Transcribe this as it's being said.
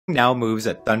now moves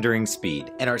at thundering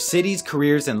speed, and our cities,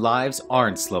 careers, and lives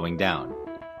aren't slowing down.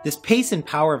 This pace and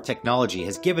power of technology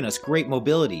has given us great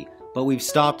mobility, but we've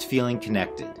stopped feeling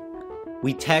connected.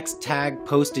 We text, tag,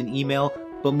 post, and email,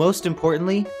 but most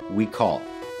importantly, we call.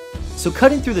 So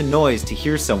cutting through the noise to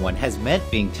hear someone has meant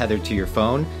being tethered to your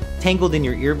phone, tangled in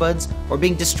your earbuds, or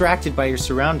being distracted by your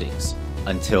surroundings.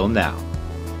 Until now.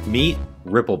 Meet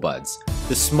RippleBuds,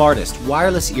 the smartest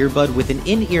wireless earbud with an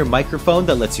in-ear microphone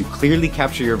that lets you clearly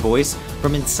capture your voice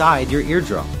from inside your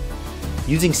eardrum.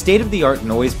 Using state-of-the-art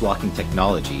noise-blocking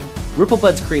technology,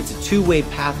 RippleBuds creates a two-way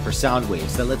path for sound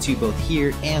waves that lets you both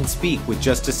hear and speak with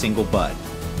just a single bud.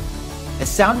 As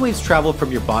sound waves travel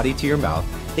from your body to your mouth,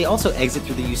 they also exit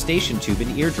through the eustachian tube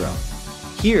and eardrum.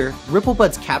 Here,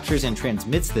 RippleBuds captures and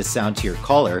transmits this sound to your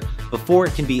caller before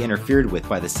it can be interfered with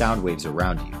by the sound waves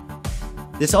around you.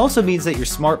 This also means that your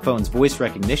smartphone's voice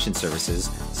recognition services,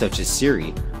 such as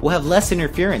Siri, will have less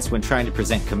interference when trying to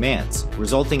present commands,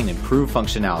 resulting in improved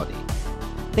functionality.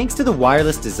 Thanks to the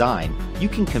wireless design, you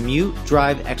can commute,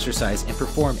 drive, exercise, and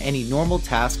perform any normal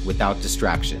task without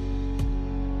distraction.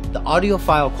 The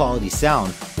audiophile quality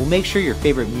sound will make sure your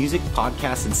favorite music,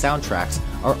 podcasts, and soundtracks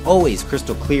are always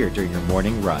crystal clear during your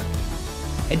morning run.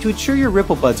 And to ensure your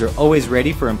RippleBuds are always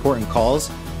ready for important calls,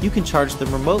 you can charge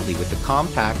them remotely with a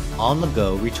compact,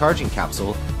 on-the-go recharging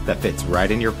capsule that fits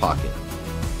right in your pocket.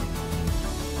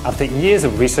 After years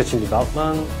of research and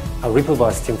development, our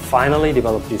RippleBuds team finally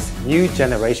developed this new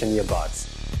generation earbuds.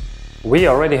 We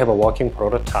already have a working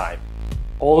prototype.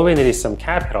 All we need is some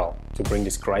capital to bring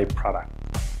this great product.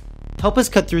 Help us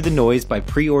cut through the noise by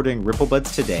pre-ordering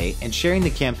RippleBuds today and sharing the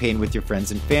campaign with your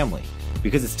friends and family,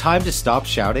 because it's time to stop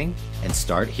shouting and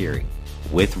start hearing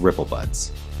with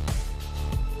RippleBuds.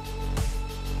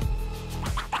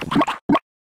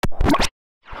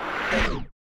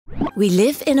 We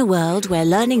live in a world where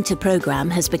learning to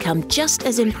program has become just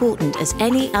as important as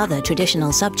any other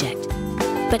traditional subject.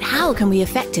 But how can we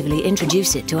effectively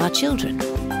introduce it to our children?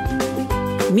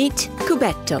 Meet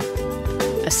Cubetto,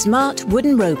 a smart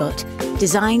wooden robot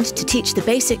designed to teach the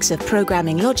basics of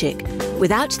programming logic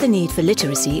without the need for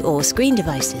literacy or screen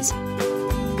devices.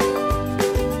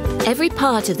 Every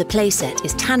part of the playset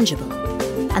is tangible,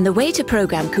 and the way to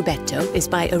program Cubetto is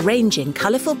by arranging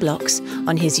colourful blocks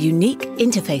on his unique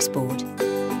interface board.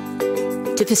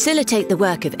 To facilitate the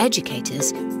work of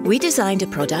educators, we designed a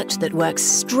product that works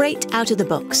straight out of the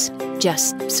box.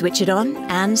 Just switch it on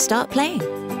and start playing.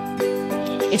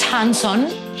 It's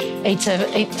hands-on.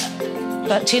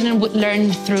 But children would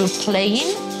learn through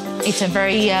playing. It's a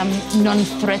very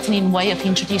non-threatening way of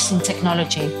introducing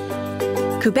technology.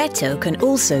 Cubetto can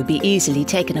also be easily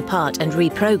taken apart and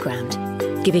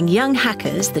reprogrammed, giving young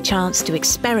hackers the chance to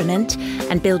experiment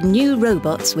and build new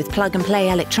robots with plug-and-play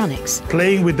electronics.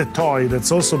 Playing with the toy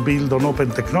that's also built on open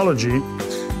technology,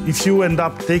 if you end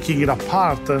up taking it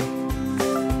apart,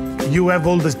 you have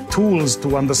all the tools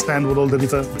to understand what all the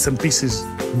different bits and pieces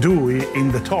do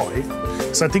in the toy.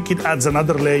 So I think it adds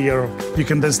another layer. You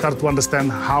can then start to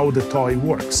understand how the toy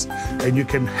works. And you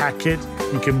can hack it,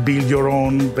 you can build your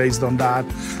own based on that.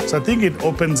 So I think it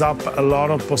opens up a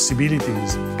lot of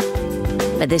possibilities.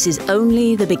 But this is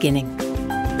only the beginning.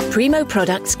 Primo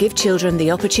products give children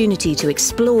the opportunity to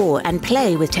explore and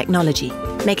play with technology,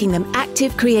 making them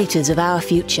active creators of our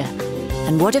future.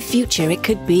 And what a future it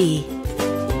could be.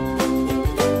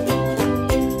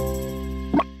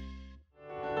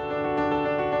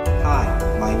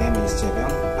 Hi, my name is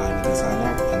Jae-byung. I'm a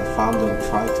designer and founder of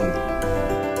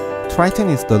TRITON. TRITON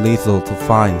is the result to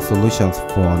find solutions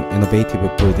for an innovative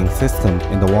breathing system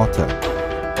in the water.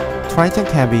 TRITON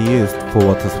can be used for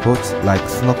water sports like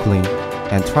snorkeling,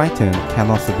 and TRITON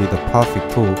can also be the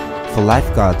perfect tool for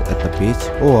lifeguard at the beach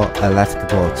or electric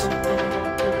boats.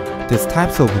 These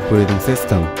types of breathing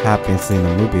systems have been seen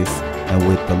in movies, and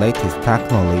with the latest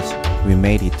technology, we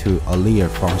made it to a real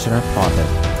functional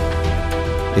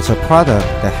product. It's a product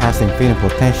that has infinite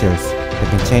potentials that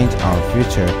can change our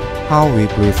future, how we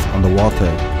breathe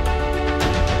underwater.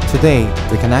 Today,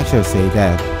 we can actually say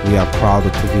that we are proud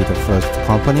to be the first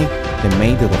company that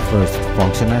made the first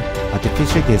functional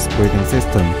artificial gas breathing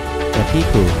system that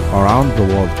people around the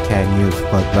world can use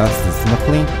for advanced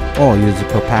snorkeling or use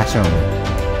professionally.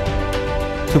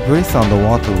 To breathe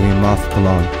underwater, we must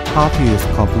learn how to use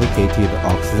complicated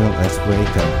oxygen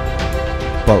respirator.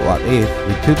 But what if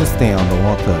we could stay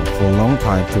underwater for a long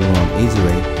time through an easy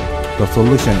way? The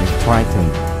solution is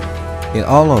TRITON. It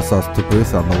allows us to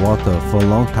breathe underwater for a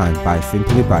long time by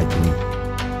simply biting.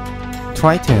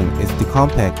 TRITON is the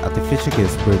compact artificial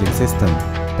gas breathing system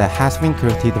that has been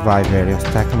created by various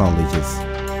technologies.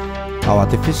 Our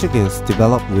artificial gas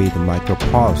developed with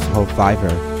micropores of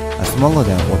fiber are smaller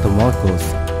than water molecules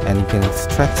and it can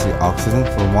extract the oxygen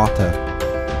from water.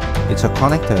 It's a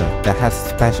connector that has a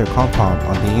special compound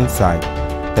on the inside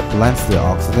that blends the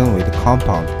oxygen with the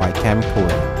compound by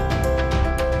chemically.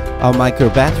 Our micro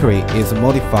battery is a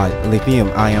modified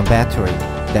lithium-ion battery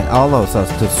that allows us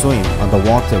to swim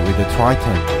underwater with the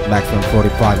TRITON maximum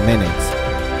 45 minutes.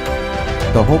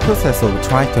 The whole process of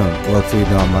TRITON works with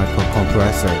a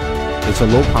microcompressor. It's a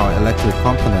low-power electric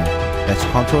component that's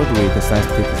controlled with the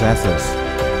sensitive sensors.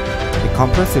 It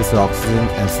compresses the oxygen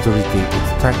and stores the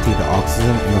extracted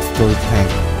oxygen in a storage tank.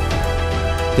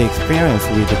 The experience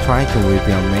with the TRITON will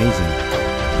be amazing.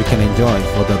 You can enjoy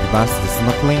for the advanced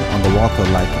snorkeling on the water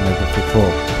like never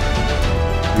before.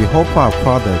 We hope our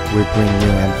product will bring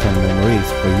new and fun memories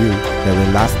for you that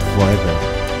will last forever.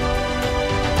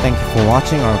 Thank you for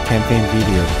watching our campaign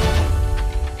video.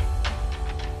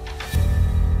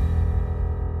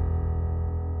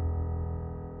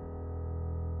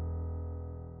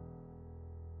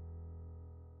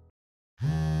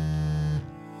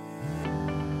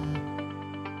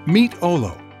 Meet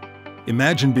Olo.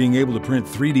 Imagine being able to print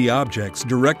 3D objects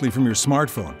directly from your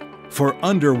smartphone for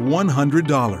under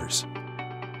 $100.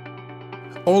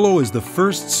 Olo is the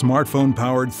first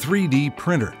smartphone-powered 3D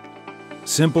printer.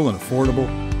 Simple and affordable,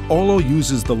 Olo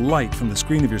uses the light from the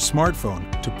screen of your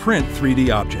smartphone to print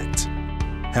 3D objects.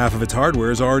 Half of its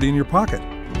hardware is already in your pocket.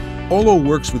 Olo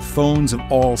works with phones of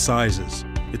all sizes.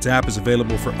 Its app is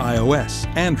available for iOS,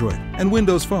 Android, and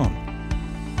Windows Phone.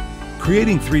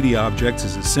 Creating 3D objects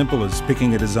is as simple as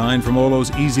picking a design from Olo's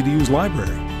easy-to-use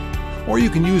library. Or you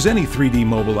can use any 3D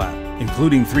mobile app,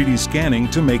 including 3D scanning,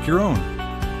 to make your own.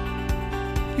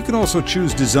 You can also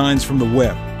choose designs from the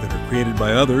web that are created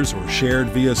by others or shared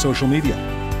via social media.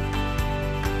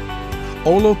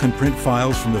 Olo can print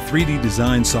files from the 3D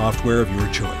design software of your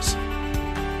choice.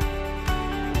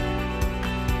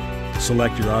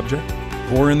 Select your object,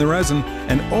 pour in the resin,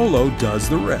 and Olo does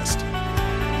the rest.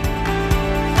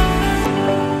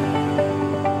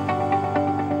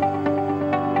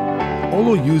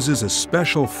 Olo uses a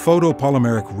special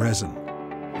photopolymeric resin.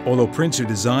 Olo prints your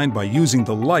design by using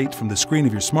the light from the screen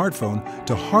of your smartphone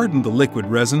to harden the liquid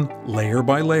resin layer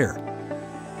by layer.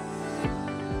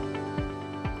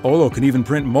 Olo can even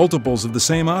print multiples of the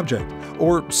same object,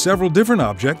 or several different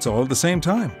objects all at the same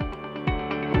time.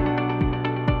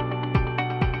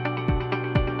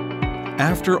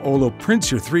 After Olo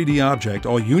prints your 3D object,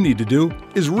 all you need to do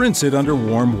is rinse it under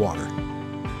warm water.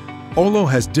 Olo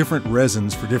has different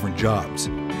resins for different jobs.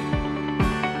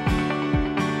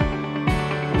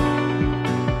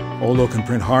 Olo can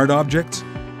print hard objects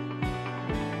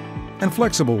and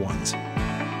flexible ones.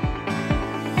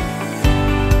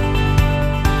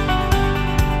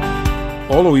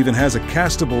 Olo even has a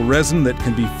castable resin that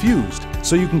can be fused,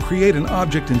 so you can create an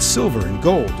object in silver and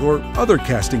gold or other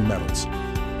casting metals.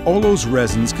 Olo's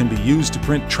resins can be used to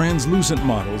print translucent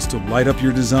models to light up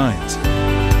your designs.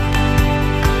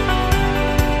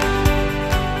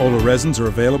 Olo resins are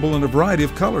available in a variety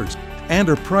of colors and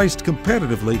are priced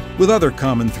competitively with other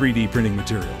common 3D printing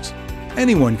materials.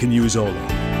 Anyone can use Olo.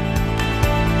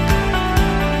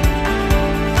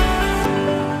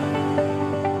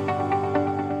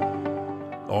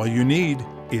 All you need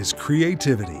is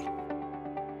creativity.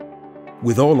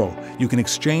 With Olo, you can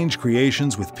exchange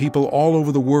creations with people all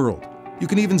over the world. You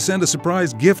can even send a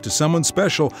surprise gift to someone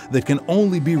special that can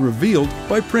only be revealed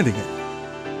by printing it.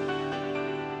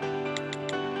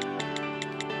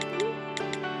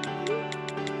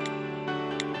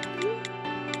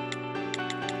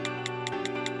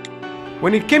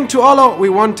 When it came to Olo, we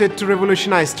wanted to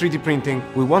revolutionize 3D printing.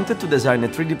 We wanted to design a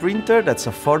 3D printer that's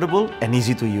affordable and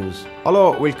easy to use.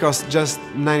 Olo will cost just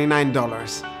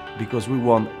 $99. Because we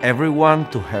want everyone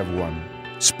to have one.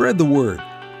 Spread the word.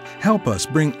 Help us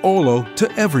bring Olo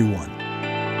to everyone.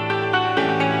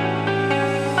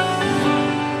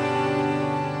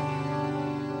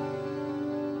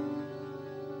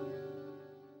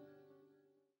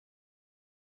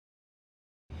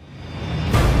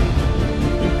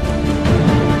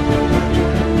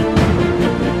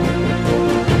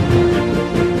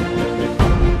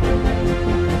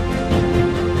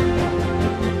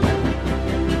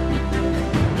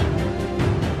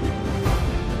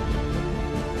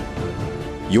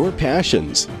 Your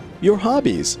passions, your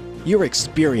hobbies, your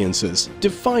experiences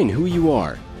define who you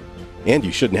are. And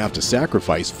you shouldn't have to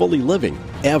sacrifice fully living,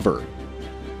 ever.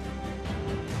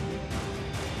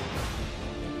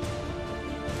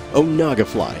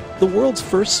 ONAGO, the world's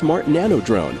first smart nano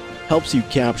drone, helps you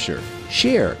capture,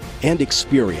 share, and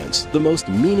experience the most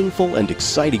meaningful and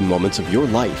exciting moments of your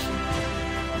life.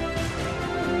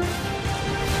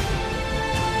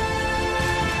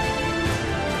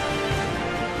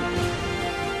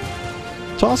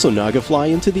 Toss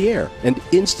ONAGO into the air and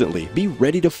instantly be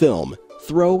ready to film,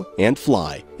 throw, and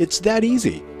fly. It's that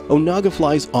easy.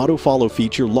 ONAGO's auto-follow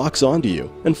feature locks onto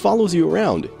you and follows you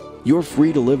around. You're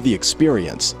free to live the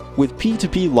experience. With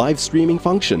P2P live streaming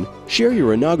function, share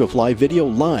your ONAGO video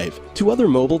live to other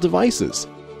mobile devices.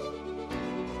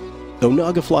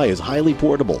 ONAGO is highly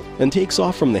portable and takes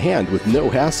off from the hand with no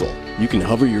hassle. You can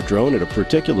hover your drone at a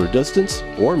particular distance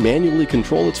or manually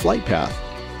control its flight path.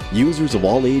 Users of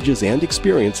all ages and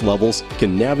experience levels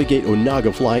can navigate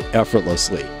ONAGO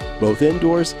effortlessly, both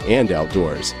indoors and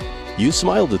outdoors. Use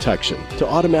smile detection to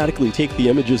automatically take the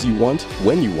images you want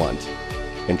when you want,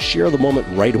 and share the moment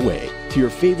right away to your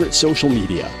favorite social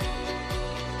media.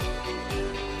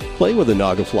 Play with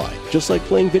ONAGO just like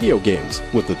playing video games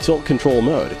with the tilt control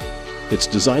mode. It's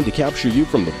designed to capture you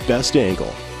from the best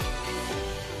angle.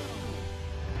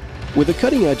 With a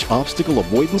cutting-edge obstacle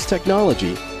avoidance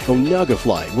technology,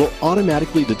 ONAGO will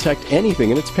automatically detect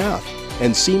anything in its path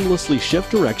and seamlessly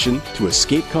shift direction to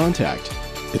escape contact.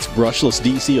 Its brushless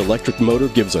DC electric motor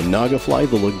gives ONAGO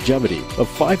the longevity of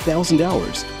 5,000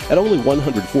 hours at only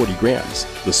 140 grams.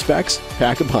 The specs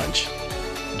pack a punch.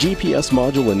 GPS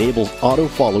module enables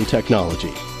auto-follow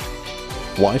technology.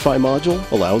 Wi-Fi module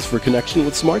allows for connection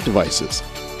with smart devices.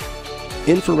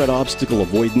 Infrared obstacle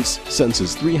avoidance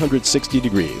senses 360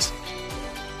 degrees.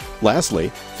 Lastly,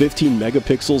 15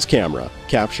 megapixels camera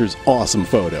captures awesome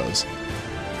photos.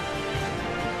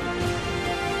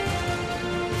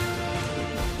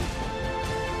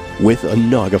 With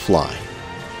ONAGO,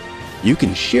 you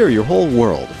can share your whole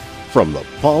world from the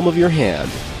palm of your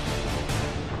hand.